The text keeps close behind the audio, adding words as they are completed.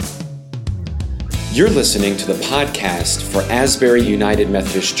You're listening to the podcast for Asbury United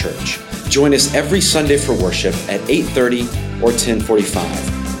Methodist Church. Join us every Sunday for worship at 8:30 or 10:45.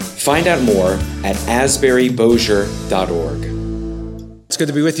 Find out more at asburybossier.org. It's good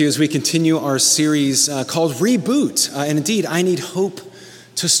to be with you as we continue our series called Reboot. And indeed, I need hope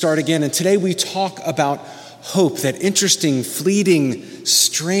to start again. And today we talk about hope, that interesting, fleeting,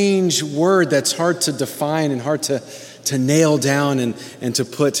 strange word that's hard to define and hard to nail down and to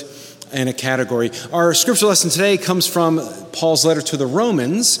put in a category. Our scripture lesson today comes from Paul's letter to the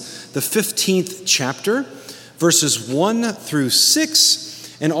Romans, the 15th chapter, verses 1 through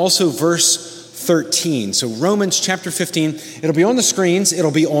 6, and also verse 13. So Romans chapter 15, it'll be on the screens,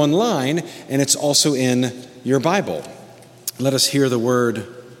 it'll be online, and it's also in your Bible. Let us hear the word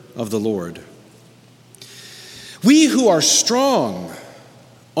of the Lord. We who are strong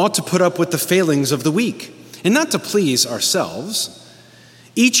ought to put up with the failings of the weak, and not to please ourselves.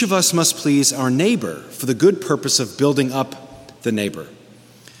 Each of us must please our neighbor for the good purpose of building up the neighbor.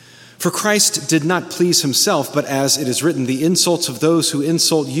 For Christ did not please himself, but as it is written, the insults of those who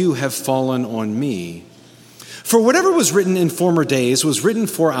insult you have fallen on me. For whatever was written in former days was written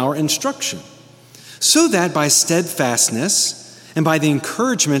for our instruction, so that by steadfastness and by the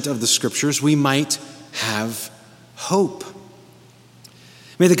encouragement of the Scriptures we might have hope.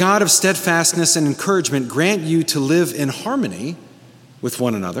 May the God of steadfastness and encouragement grant you to live in harmony with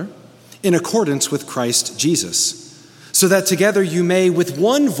one another, in accordance with Christ Jesus, so that together you may with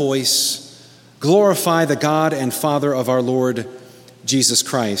one voice glorify the God and Father of our Lord Jesus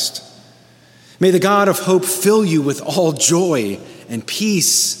Christ. May the God of hope fill you with all joy and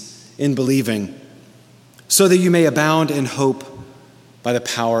peace in believing, so that you may abound in hope by the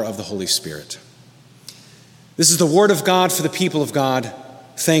power of the Holy Spirit. This is the word of God for the people of God.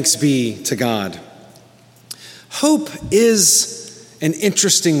 Thanks be to God. Hope is an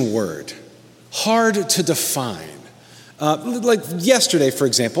interesting word, hard to define. Like yesterday, for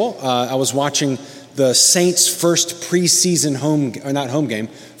example, I was watching the Saints' first preseason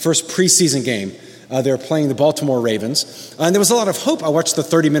game. They were playing the Baltimore Ravens. And there was a lot of hope. I watched the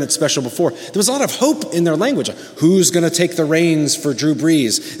 30-minute special before. There was a lot of hope in their language. Who's going to take the reins for Drew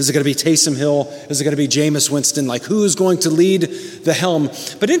Brees? Is it going to be Taysom Hill? Is it going to be Jameis Winston? Like, who's going to lead the helm?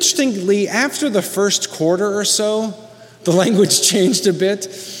 But interestingly, after the first quarter or so, the language changed a bit.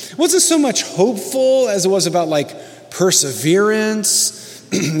 It wasn't so much hopeful as it was about like perseverance.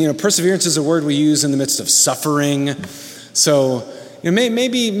 Perseverance is a word we use in the midst of suffering. So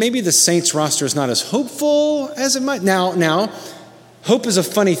maybe the Saints roster is not as hopeful as it might. Now, hope is a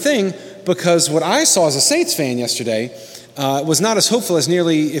funny thing because what I saw as a Saints fan yesterday was not as hopeful as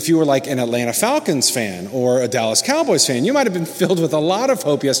nearly if you were like an Atlanta Falcons fan or a Dallas Cowboys fan. You might have been filled with a lot of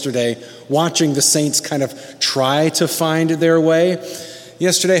hope yesterday watching the Saints kind of try to find their way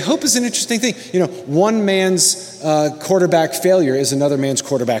yesterday. Hope is an interesting thing. One man's quarterback failure is another man's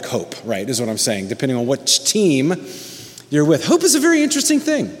quarterback hope, right, is what I'm saying, depending on which team you're with. Hope is a very interesting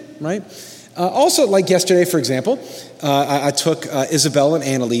thing, right? Also, like yesterday, for example, I took Isabel and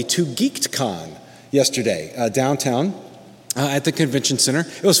Annalie to GeekedCon yesterday downtown. At the convention center.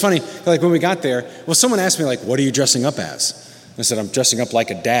 It was funny, like when we got there, someone asked me, like, what are you dressing up as? I said, I'm dressing up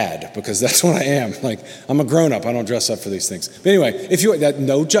like a dad because that's what I am. Like, I'm a grown-up. I don't dress up for these things. But anyway,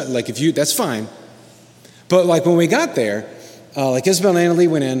 that's fine. But like when we got there, like Isabel and Annalie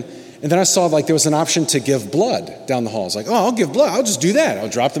went in, and then I saw like there was an option to give blood down the halls. Like, I'll give blood. I'll just do that. I'll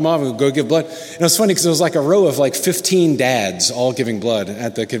drop them off and go give blood. And it was funny because it was like a row of like 15 dads all giving blood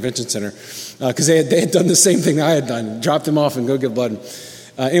at the convention center because they had done the same thing I had done, drop them off and go give blood.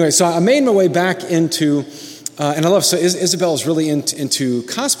 Anyway, so I made my way back into, and I love, so Isabel is really into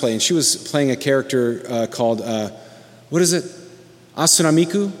cosplay, and she was playing a character called, what is it?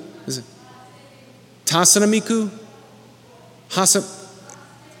 Asunamiku? Is it? Tasanamiku?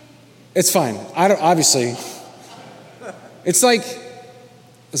 It's fine. I don't, obviously. It's like,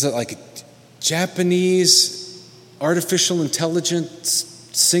 is it like a Japanese artificial intelligence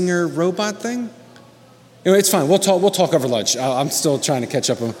singer robot thing? Anyway, it's fine. We'll talk over lunch. I'm still trying to catch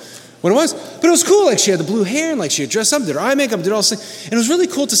up on what it was. But it was cool. Like she had the blue hair and like she had dressed up, did her eye makeup, did all this thing. And it was really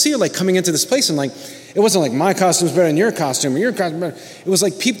cool to see her like coming into this place and like, it wasn't like my costume's better than your costume or your costume better. It was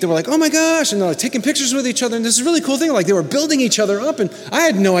like people, they were like, oh my gosh. And they're like taking pictures with each other. And this is a really cool thing. Like they were building each other up and I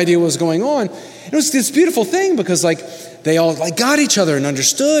had no idea what was going on. It was this beautiful thing because like they all like got each other and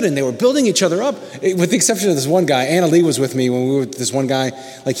understood and they were building each other up. With the exception of this one guy, Anna Lee was with me when we were with this one guy.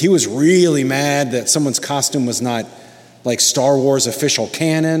 Like he was really mad that someone's costume was not like Star Wars official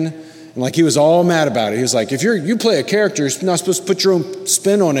canon. And like he was all mad about it. He was like, if you play a character, you're not supposed to put your own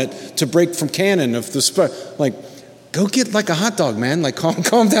spin on it to break from canon of the like, go get like a hot dog, man. Like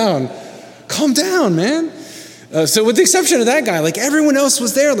calm down. calm down, man. So with the exception of that guy, like everyone else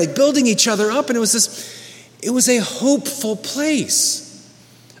was there, like building each other up, and it was a hopeful place.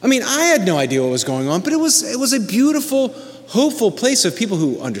 I mean, I had no idea what was going on, but it was a beautiful, hopeful place of people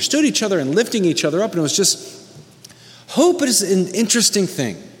who understood each other and lifting each other up, and it was just, hope is an interesting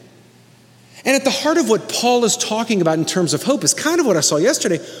thing. And at the heart of what Paul is talking about in terms of hope is kind of what I saw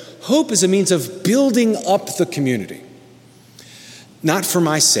yesterday. Hope is a means of building up the community. Not for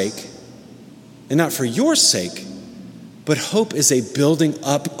my sake, and not for your sake, but hope is a building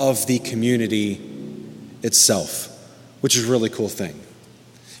up of the community itself, which is a really cool thing.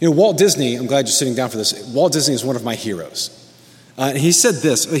 You know, Walt Disney, I'm glad you're sitting down for this. Walt Disney is one of my heroes. And he said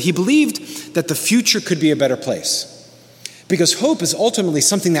this, he believed that the future could be a better place because hope is ultimately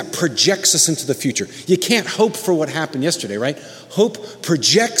something that projects us into the future. You can't hope for what happened yesterday, right? Hope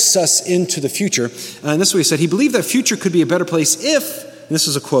projects us into the future. And this is what he said. He believed that future could be a better place if, and this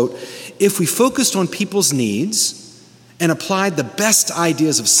is a quote, if we focused on people's needs and applied the best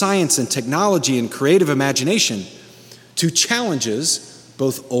ideas of science and technology and creative imagination to challenges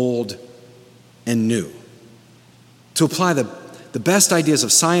both old and new. To apply the best ideas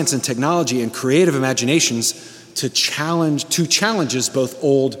of science and technology and creative imaginations to challenges both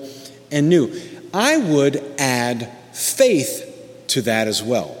old and new. I would add faith to that as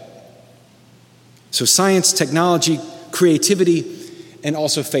well. So science, technology, creativity, and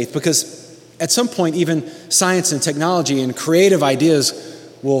also faith, because at some point even science and technology and creative ideas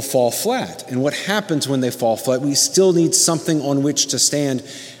will fall flat. And what happens when they fall flat? We still need something on which to stand.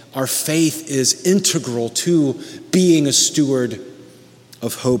 Our faith is integral to being a steward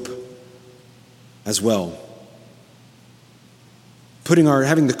of hope as well.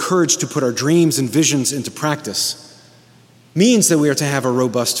 Having the courage to put our dreams and visions into practice means that we are to have a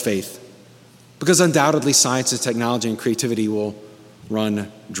robust faith, because undoubtedly science and technology and creativity will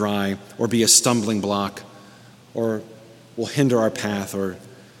run dry or be a stumbling block or will hinder our path or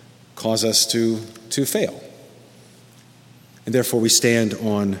cause us to fail. And therefore we stand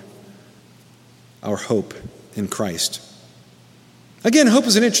on our hope in Christ. Again, hope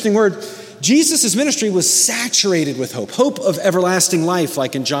is an interesting word. Jesus' ministry was saturated with hope. Hope of everlasting life,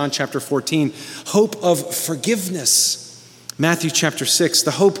 like in John chapter 14. Hope of forgiveness, Matthew chapter 6. The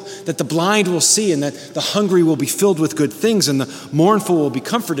hope that the blind will see and that the hungry will be filled with good things and the mournful will be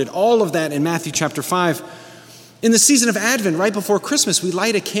comforted. All of that in Matthew chapter 5. In the season of Advent, right before Christmas, we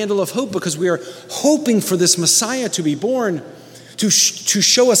light a candle of hope because we are hoping for this Messiah to be born, to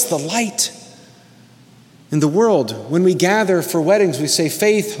show us the light in the world. When we gather for weddings, we say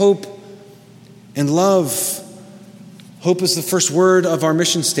faith, hope, and love. Hope is the first word of our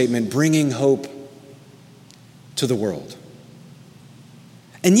mission statement, bringing hope to the world.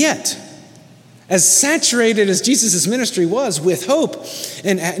 And yet, as saturated as Jesus' ministry was with hope,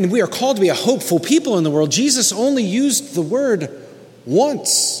 and we are called to be a hopeful people in the world, Jesus only used the word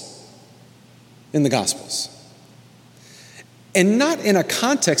once in the Gospels. And not in a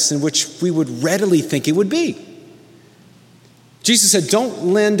context in which we would readily think it would be. Jesus said, don't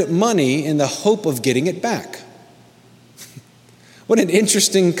lend money in the hope of getting it back. What an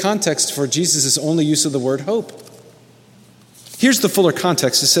interesting context for Jesus' only use of the word hope. Here's the fuller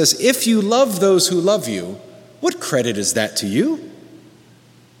context. It says, if you love those who love you, what credit is that to you?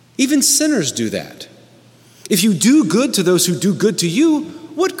 Even sinners do that. If you do good to those who do good to you,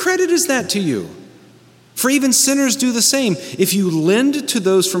 what credit is that to you? For even sinners do the same. If you lend to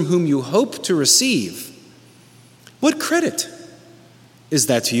those from whom you hope to receive, what credit is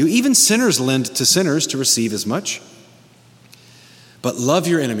that to you? Even sinners lend to sinners to receive as much. But love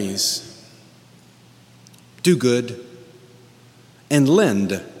your enemies, do good, and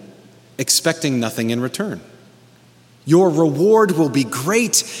lend, expecting nothing in return. Your reward will be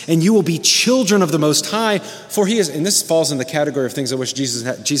great, and you will be children of the Most High, for he is, and this falls in the category of things I wish Jesus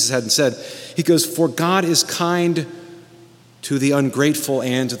hadn't said. He goes, for God is kind to the ungrateful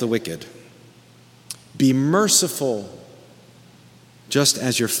and to the wicked. Be merciful, just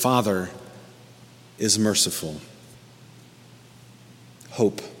as your Father is merciful.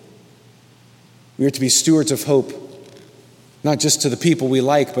 Hope. We are to be stewards of hope, not just to the people we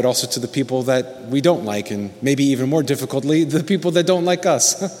like, but also to the people that we don't like, and maybe even more difficultly, the people that don't like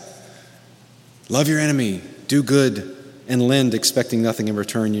us. Love your enemy, do good, and lend, expecting nothing in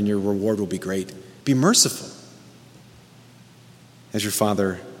return, and your reward will be great. Be merciful, as your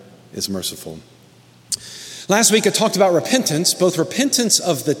Father is merciful. Last week I talked about repentance, both repentance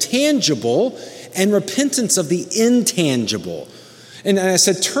of the tangible and repentance of the intangible. And I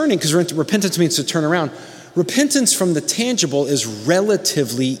said turning, because repentance means to turn around. Repentance from the tangible is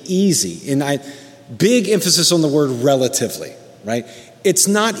relatively easy. And big emphasis on the word relatively, right? It's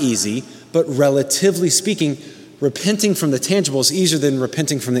not easy, but relatively speaking, repenting from the tangible is easier than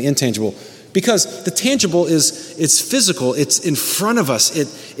repenting from the intangible, because the tangible it's physical, it's in front of us,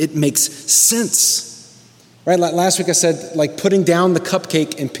 it makes sense. Right? Last week I said, like putting down the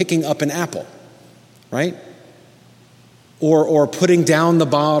cupcake and picking up an apple, right? Or putting down the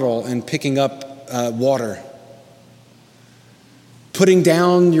bottle and picking up water. Putting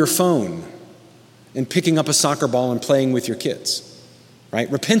down your phone and picking up a soccer ball and playing with your kids. Right?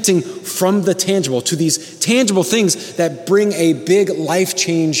 Repenting from the tangible to these tangible things that bring a big life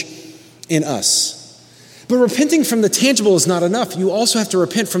change in us. But repenting from the tangible is not enough. You also have to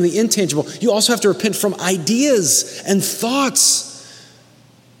repent from the intangible. You also have to repent from ideas and thoughts.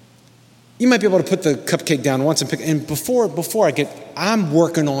 You might be able to put the cupcake down once and before I'm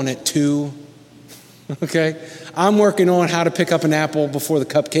working on it too. Okay? I'm working on how to pick up an apple before the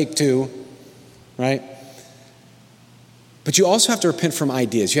cupcake too. Right? But you also have to repent from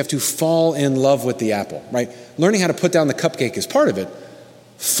ideas. You have to fall in love with the apple, right? Learning how to put down the cupcake is part of it.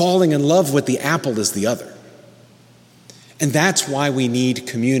 Falling in love with the apple is the other. And that's why we need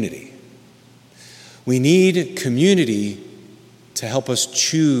community. We need community to help us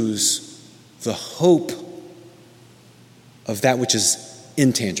choose the hope of that which is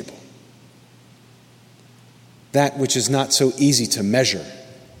intangible. That which is not so easy to measure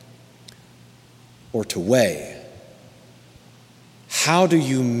or to weigh. How do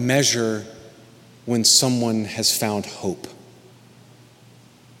you measure when someone has found hope?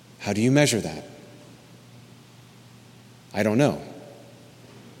 How do you measure that? I don't know.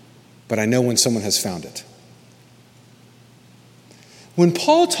 But I know when someone has found it. When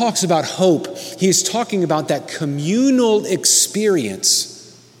Paul talks about hope, he is talking about that communal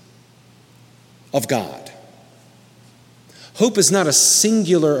experience of God. Hope is not a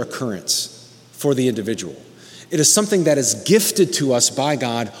singular occurrence for the individual. It is something that is gifted to us by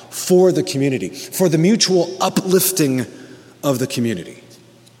God for the community, for the mutual uplifting of the community.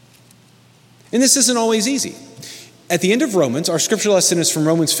 And this isn't always easy. At the end of Romans, our scripture lesson is from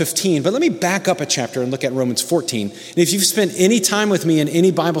Romans 15, but let me back up a chapter and look at Romans 14. And if you've spent any time with me in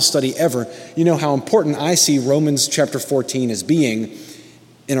any Bible study ever, you know how important I see Romans chapter 14 as being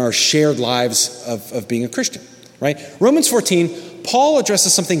in our shared lives of being a Christian, right? Romans 14, Paul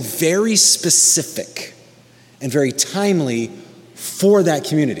addresses something very specific and very timely for that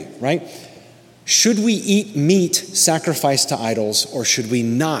community, right? Should we eat meat sacrificed to idols, or should we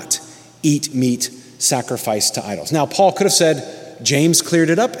not eat meat sacrificed to idols? Now, Paul could have said, James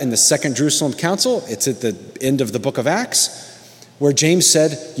cleared it up in the Second Jerusalem Council. It's at the end of the book of Acts, where James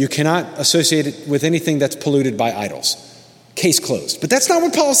said, you cannot associate it with anything that's polluted by idols. Case closed. But that's not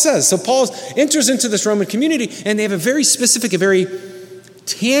what Paul says. So Paul enters into this Roman community, and they have a very specific, a very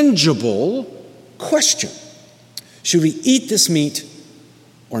tangible question. Should we eat this meat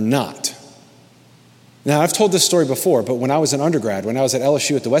or not? Now, I've told this story before, but when I was an undergrad, when I was at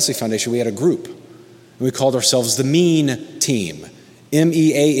LSU at the Wesley Foundation, we had a group. And we called ourselves the MEAN Team.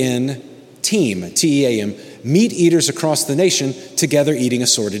 MEAN Team, T-E-A-M, meat eaters across the nation together eating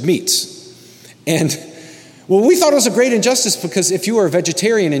assorted meats. And well, we thought it was a great injustice, because if you were a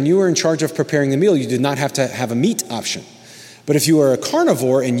vegetarian and you were in charge of preparing the meal, you did not have to have a meat option. But if you were a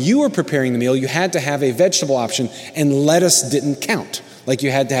carnivore and you were preparing the meal, you had to have a vegetable option, and lettuce didn't count. Like you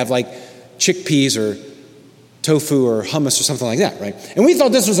had to have like chickpeas or tofu or hummus or something like that, right? And we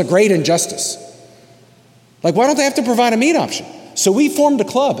thought this was a great injustice. Like, why don't they have to provide a meat option? So we formed a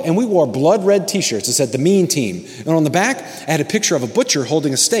club, and we wore blood red t-shirts that said the MEAN Team. And on the back, I had a picture of a butcher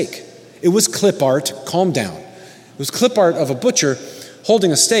holding a steak. It was clip art, calm down. It was clip art of a butcher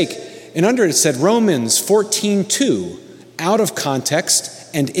holding a steak, and under it said Romans 14:2, out of context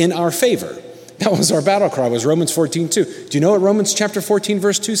and in our favor. That was our battle cry, was Romans 14:2. Do you know what Romans chapter 14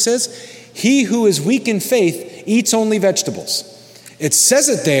 verse 2 says? He who is weak in faith eats only vegetables. It says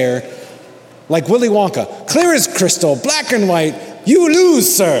it there like Willy Wonka, clear as crystal, black and white, you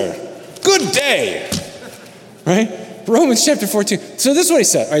lose, sir. Good day. Right? Romans chapter 14. So this is what he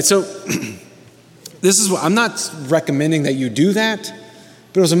said. All right, so this is what, I'm not recommending that you do that,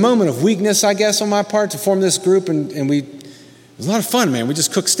 but it was a moment of weakness, I guess, on my part to form this group, and it was a lot of fun, man. We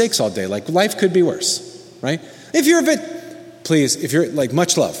just cooked steaks all day. Like, life could be worse, right? If you're a bit, please, if you're like,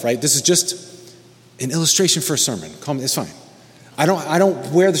 much love, right? This is just an illustration for a sermon. It's fine. I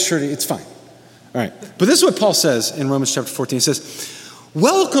don't wear the shirt. It's fine. All right. But this is what Paul says in Romans chapter 14. He says,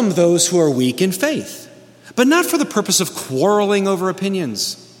 welcome those who are weak in faith, but not for the purpose of quarreling over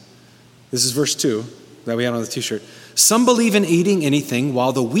opinions. This is verse 2 that we had on the t-shirt. Some believe in eating anything,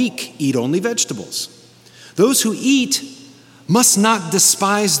 while the weak eat only vegetables. Those who eat must not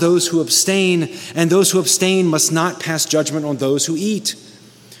despise those who abstain, and those who abstain must not pass judgment on those who eat.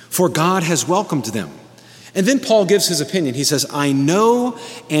 for God has welcomed them. And then Paul gives his opinion. He says, I know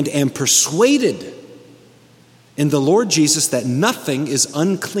and am persuaded in the Lord Jesus that nothing is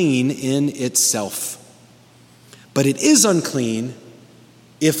unclean in itself, but it is unclean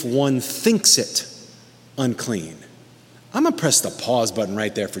if one thinks it unclean. I'm going to press the pause button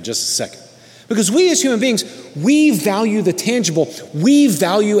right there for just a second. Because we as human beings, we value the tangible. We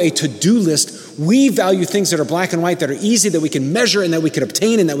value a to-do list. We value things that are black and white, that are easy, that we can measure and that we can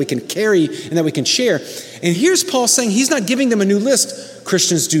obtain and that we can carry and that we can share. And here's Paul saying he's not giving them a new list.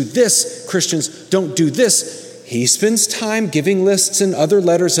 Christians do this. Christians don't do this. He spends time giving lists in other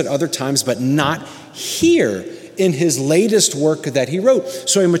letters at other times, but not here in his latest work that he wrote.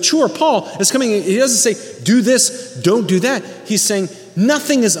 So a mature Paul is coming in. He doesn't say, do this, don't do that. He's saying,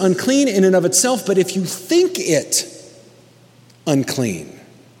 nothing is unclean in and of itself, but if you think it unclean,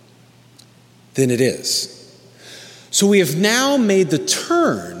 then it is. So we have now made the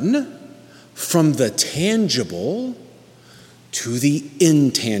turn from the tangible to the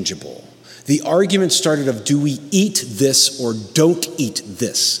intangible. The argument started of, do we eat this or don't eat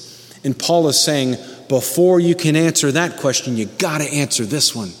this? And Paul is saying, before you can answer that question, you got to answer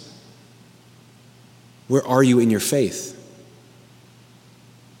this one. Where are you in your faith?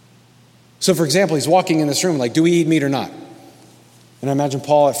 So, for example, he's walking in this room like, do we eat meat or not? And I imagine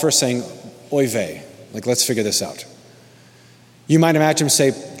Paul at first saying, oy vey, like, let's figure this out. You might imagine him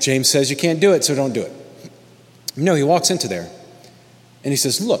say, James says you can't do it, so don't do it. No, he walks into there and he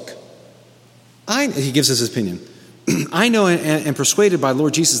says, look, he gives us his opinion. I know and am persuaded by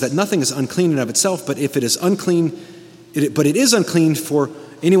Lord Jesus that nothing is unclean in of itself, but if it is unclean, but it is unclean for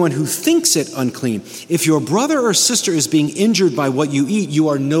anyone who thinks it unclean. If your brother or sister is being injured by what you eat, you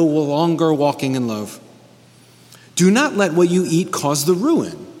are no longer walking in love. Do not let what you eat cause the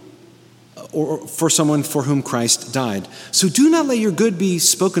ruin or for someone for whom Christ died. So do not let your good be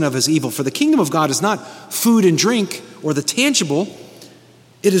spoken of as evil, for the kingdom of God is not food and drink or the tangible.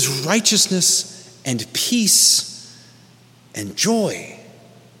 It is righteousness and peace and joy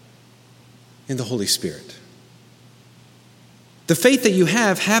in the Holy Spirit. The faith that you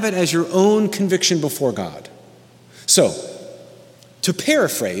have it as your own conviction before God. So, to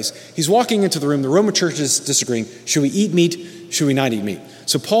paraphrase, he's walking into the room. The Roman church is disagreeing. Should we eat meat? Should we not eat meat?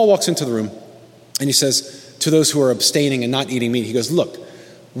 So Paul walks into the room and he says to those who are abstaining and not eating meat, he goes, look,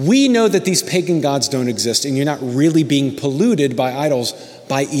 we know that these pagan gods don't exist and you're not really being polluted by idols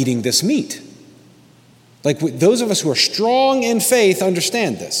by eating this meat. Like those of us who are strong in faith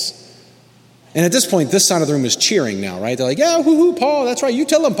understand this. And at this point, this side of the room is cheering now, right? They're like, yeah, woo-hoo, Paul, that's right. You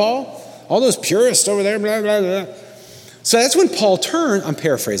tell them, Paul. All those purists over there, blah, blah, blah. So that's when Paul turned, I'm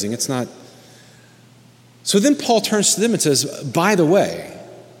paraphrasing, it's not. So then Paul turns to them and says, by the way,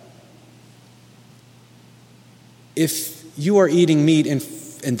 if you are eating meat and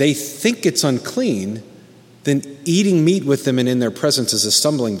they think it's unclean, then eating meat with them and in their presence is a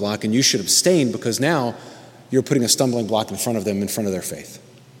stumbling block, and you should abstain because now you're putting a stumbling block in front of them, in front of their faith.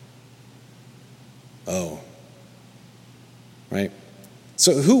 Oh. Right?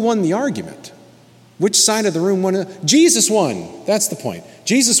 So who won the argument? Which side of the room won? Jesus won. That's the point.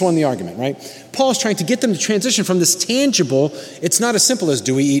 Jesus won the argument, right? Paul's trying to get them to transition from this tangible. It's not as simple as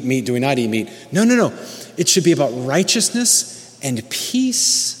do we eat meat, do we not eat meat? No. It should be about righteousness and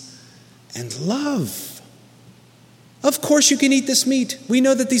peace and love. Of course you can eat this meat. We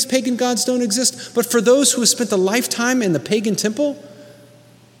know that these pagan gods don't exist. But for those who have spent a lifetime in the pagan temple,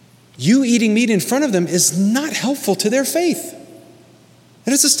 you eating meat in front of them is not helpful to their faith.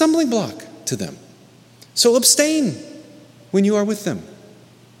 It is a stumbling block to them. So abstain when you are with them.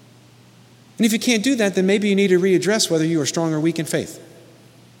 And if you can't do that, then maybe you need to readdress whether you are strong or weak in faith.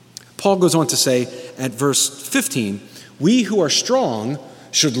 Paul goes on to say at verse 15, we who are strong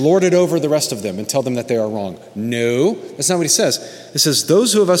should lord it over the rest of them and tell them that they are wrong. No, that's not what he says. It says,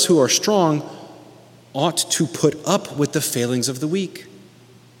 those of us who are strong ought to put up with the failings of the weak.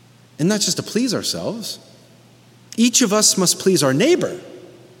 And not just to please ourselves. Each of us must please our neighbor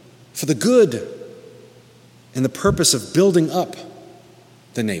for the good and the purpose of building up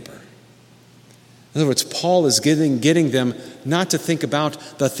the neighbor. In other words, Paul is getting them not to think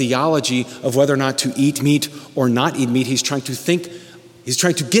about the theology of whether or not to eat meat or not eat meat. He's trying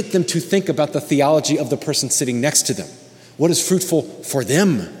to get them to think about the theology of the person sitting next to them. What is fruitful for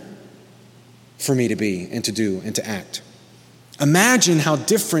them for me to be and to do and to act? Imagine how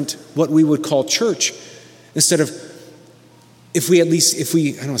different what we would call church, instead of, if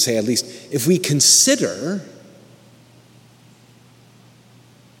we consider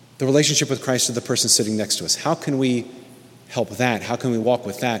the relationship with Christ to the person sitting next to us. How can we help that? How can we walk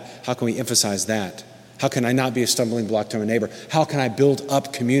with that? How can we emphasize that? How can I not be a stumbling block to my neighbor? How can I build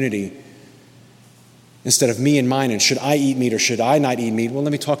up community instead of me and mine? And should I eat meat or should I not eat meat? Well,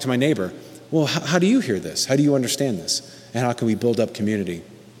 let me talk to my neighbor. Well, how do you hear this? How do you understand this? And how can we build up community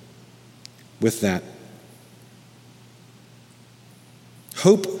with that?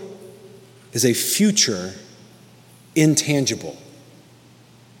 Hope is a future intangible,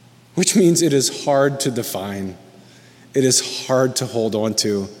 which means it is hard to define. It is hard to hold on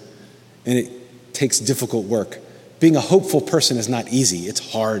to, and it takes difficult work. Being a hopeful person is not easy.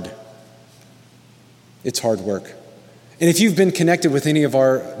 It's hard. It's hard work. And if you've been connected with any of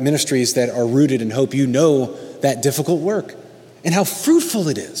our ministries that are rooted in hope, you know that difficult work and how fruitful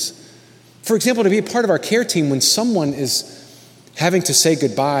it is. For example, to be a part of our care team when someone is having to say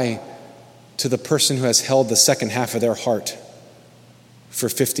goodbye to the person who has held the second half of their heart for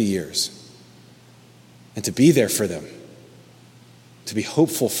 50 years. And to be there for them, to be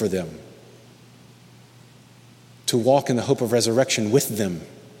hopeful for them, to walk in the hope of resurrection with them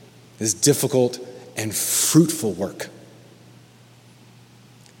is difficult and fruitful work.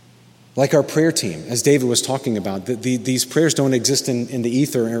 Like our prayer team, as David was talking about, these prayers don't exist in the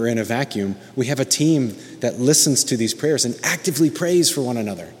ether or in a vacuum. We have a team that listens to these prayers and actively prays for one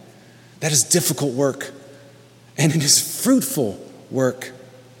another. That is difficult work, and it is fruitful work.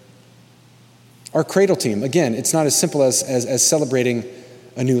 Our cradle team, again, it's not as simple as celebrating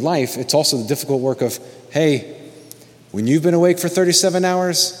a new life. It's also the difficult work of, hey, when you've been awake for 37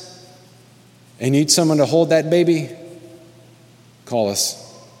 hours and you need someone to hold that baby, call us.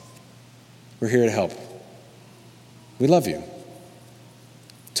 We're here to help. We love you.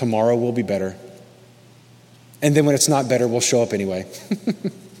 Tomorrow will be better. And then when it's not better, we'll show up anyway.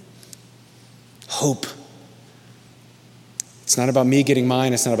 Hope. It's not about me getting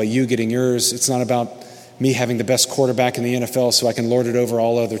mine. It's not about you getting yours. It's not about me having the best quarterback in the NFL so I can lord it over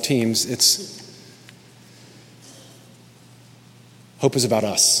all other teams. Hope is about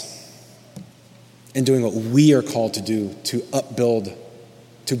us and doing what we are called to do to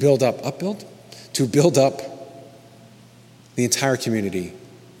build up the entire community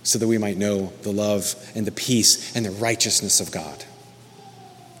so that we might know the love and the peace and the righteousness of God.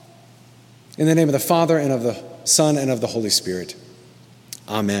 In the name of the Father, and of the Son, and of the Holy Spirit.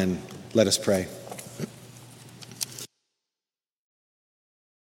 Amen. Let us pray.